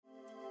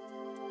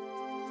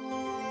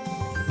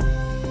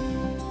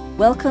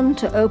Welcome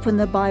to Open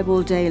the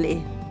Bible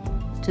Daily.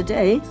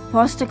 Today,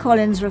 Pastor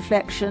Colin's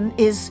reflection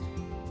is,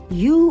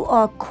 You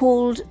are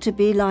called to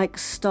be like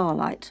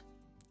Starlight.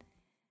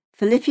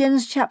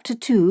 Philippians chapter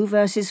 2,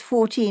 verses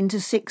 14 to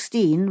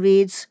 16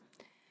 reads,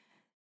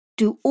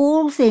 Do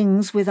all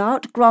things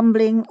without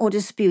grumbling or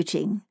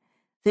disputing,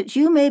 that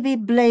you may be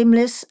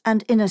blameless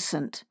and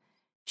innocent,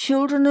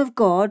 children of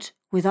God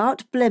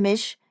without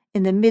blemish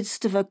in the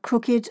midst of a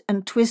crooked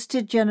and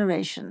twisted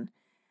generation,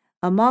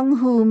 among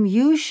whom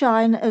you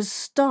shine as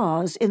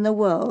stars in the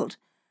world,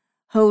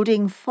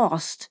 holding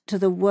fast to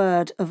the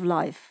word of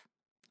life.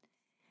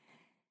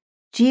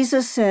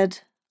 Jesus said,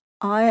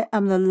 I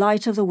am the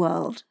light of the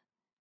world.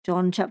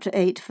 John chapter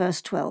 8,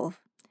 verse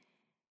 12.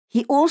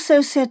 He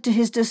also said to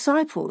his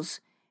disciples,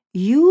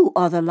 You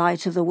are the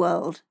light of the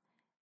world.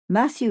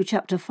 Matthew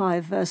chapter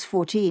 5, verse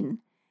 14.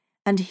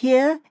 And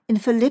here in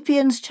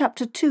Philippians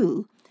chapter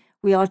 2,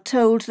 we are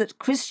told that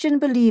Christian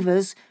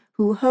believers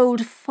who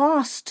hold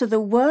fast to the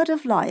word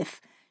of life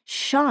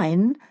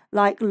shine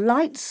like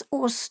lights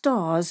or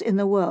stars in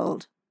the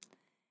world.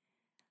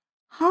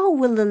 How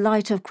will the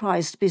light of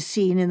Christ be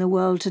seen in the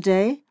world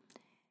today?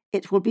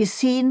 It will be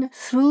seen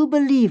through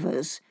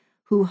believers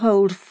who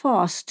hold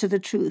fast to the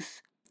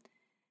truth.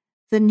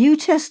 The New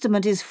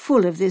Testament is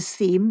full of this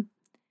theme.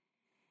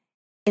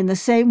 In the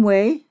same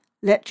way,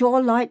 let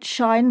your light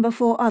shine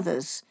before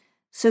others,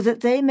 so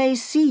that they may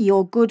see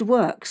your good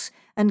works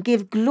and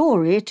give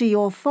glory to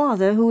your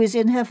Father who is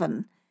in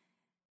heaven.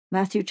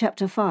 Matthew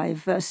chapter 5,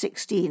 verse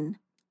 16.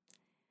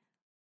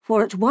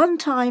 For at one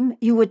time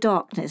you were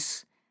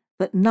darkness,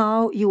 but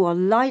now you are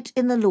light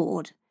in the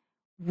Lord.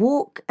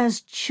 Walk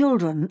as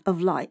children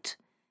of light.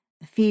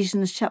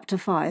 Ephesians chapter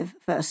 5,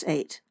 verse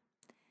 8.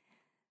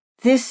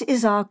 This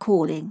is our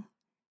calling.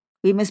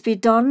 We must be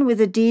done with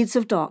the deeds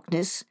of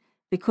darkness,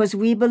 because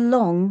we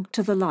belong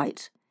to the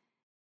light.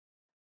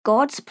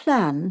 God's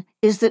plan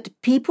is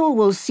that people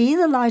will see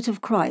the light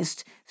of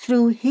Christ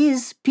through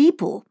His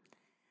people,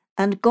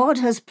 and God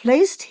has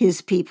placed His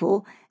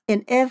people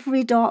in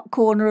every dark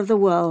corner of the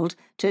world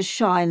to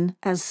shine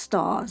as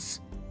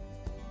stars.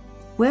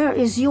 Where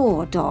is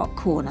your dark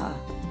corner?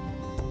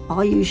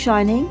 Are you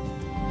shining?